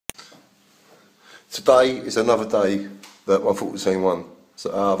Today is another day that 114 won.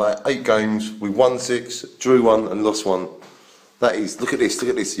 So I've had 8 games, we won 6, drew 1 and lost 1. That is, look at this,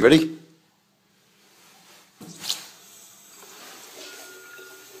 you ready?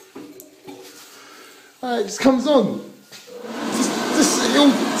 It just comes on.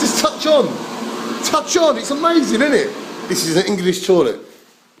 Just touch on. Touch on, it's amazing, isn't it? This is an English toilet.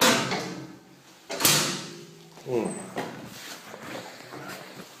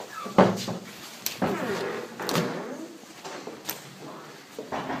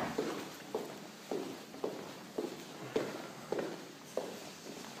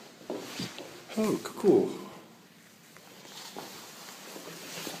 Oh, cool.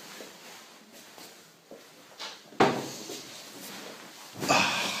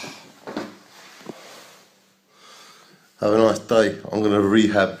 Have a nice day. I'm going to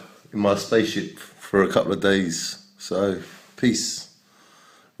rehab in my spaceship for a couple of days. So, peace,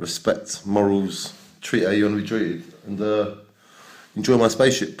 respect, morals, treat how you want to be treated, and enjoy my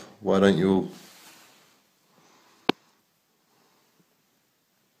spaceship. Why don't you all?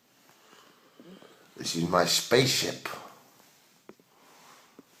 This is my spaceship.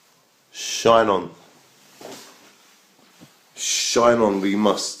 Shine on. Shine on, we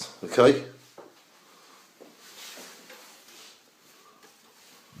must, okay?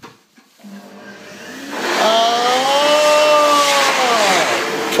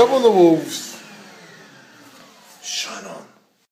 Come on the Wolves.